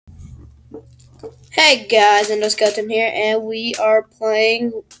Hey guys, Endoskeletron here, and we are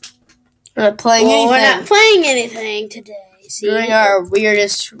playing. We're not playing anything. We're not playing anything today. See? Doing our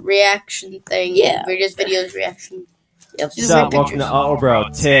weirdest reaction thing. Yeah. Weirdest videos reaction. Yep. What's up? Welcome to Bro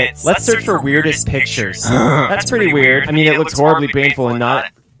Tits. Let's search for weirdest pictures. That's pretty weird. I mean, it looks horribly painful and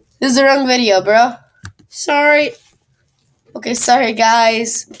not. This is the wrong video, bro. Sorry. Okay, sorry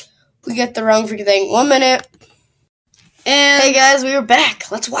guys. We got the wrong freaking thing. 1 minute. And hey guys, we are back.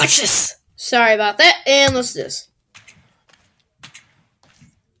 Let's watch this. Sorry about that. And let's do this.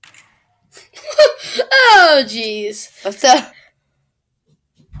 Oh, jeez. What's up?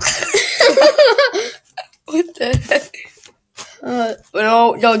 What the heck?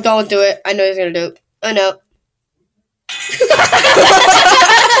 No, don't do it. I know he's gonna do it. I know.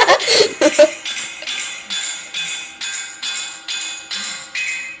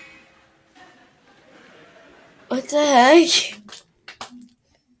 What the heck?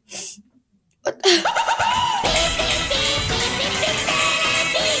 What the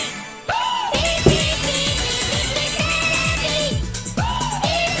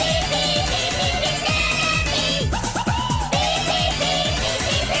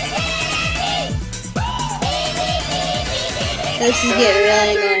This is getting really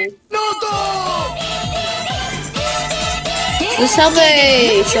annoying. This is how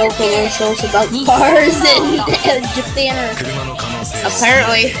they show commercials about cars in Japan.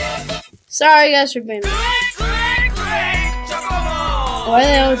 Apparently. Sorry guys for being why are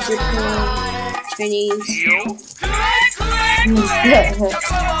they all Chinese?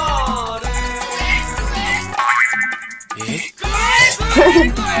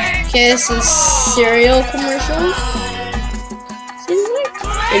 Okay, this is cereal commercials. Seems like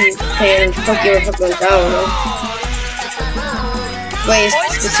In Japan, Tokyo or something like that, I don't know. Wait, is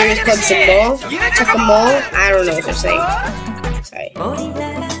the series called Jumbo? Takamo? I don't know what they're saying. Sorry.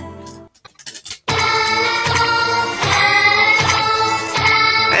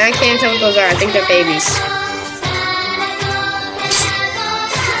 I can't tell what those are. I think they're babies.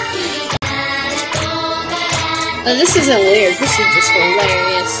 this isn't weird. This is just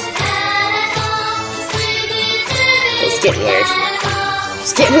hilarious. It's getting weird.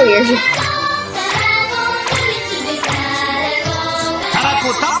 It's getting weird.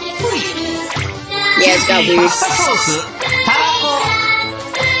 Yeah, it's got weird.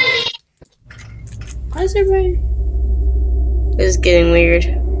 Why is everybody? This is getting weird.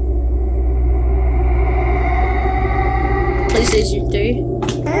 PlayStation 3.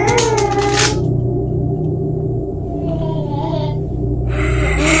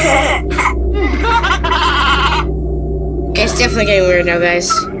 Okay, it's definitely getting weird now,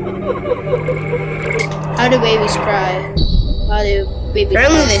 guys. How do babies cry? How do babies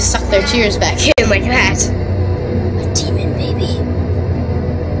Apparently they suck their tears back in like that. A demon baby.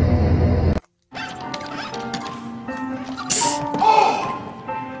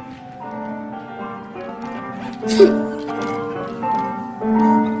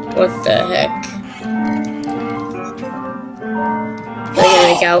 What the heck? What are they gonna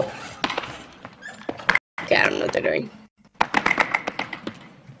make out? Okay, I don't know what they're doing.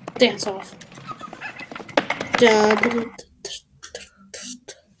 Dance off.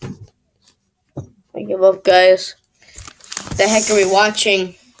 I give up, guys. The heck are we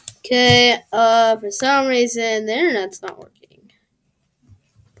watching? Okay, for some reason the internet's not working.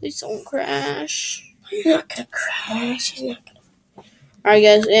 Please don't crash. You're not gonna crash. You're not gonna... Alright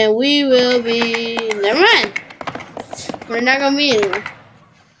guys, and we will be never mind. We're not gonna be anywhere.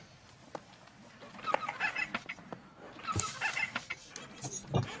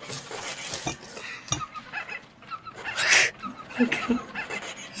 Okay.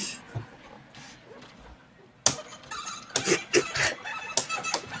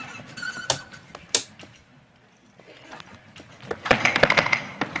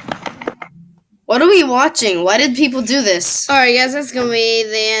 What are we watching? Why did people do this? Alright guys, that's gonna be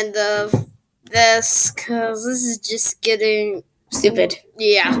the end of this, cause this is just getting Stupid.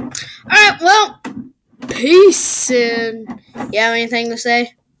 yeah. Alright, well, peace, and you have anything to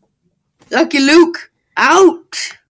say? Lucky Luke, out!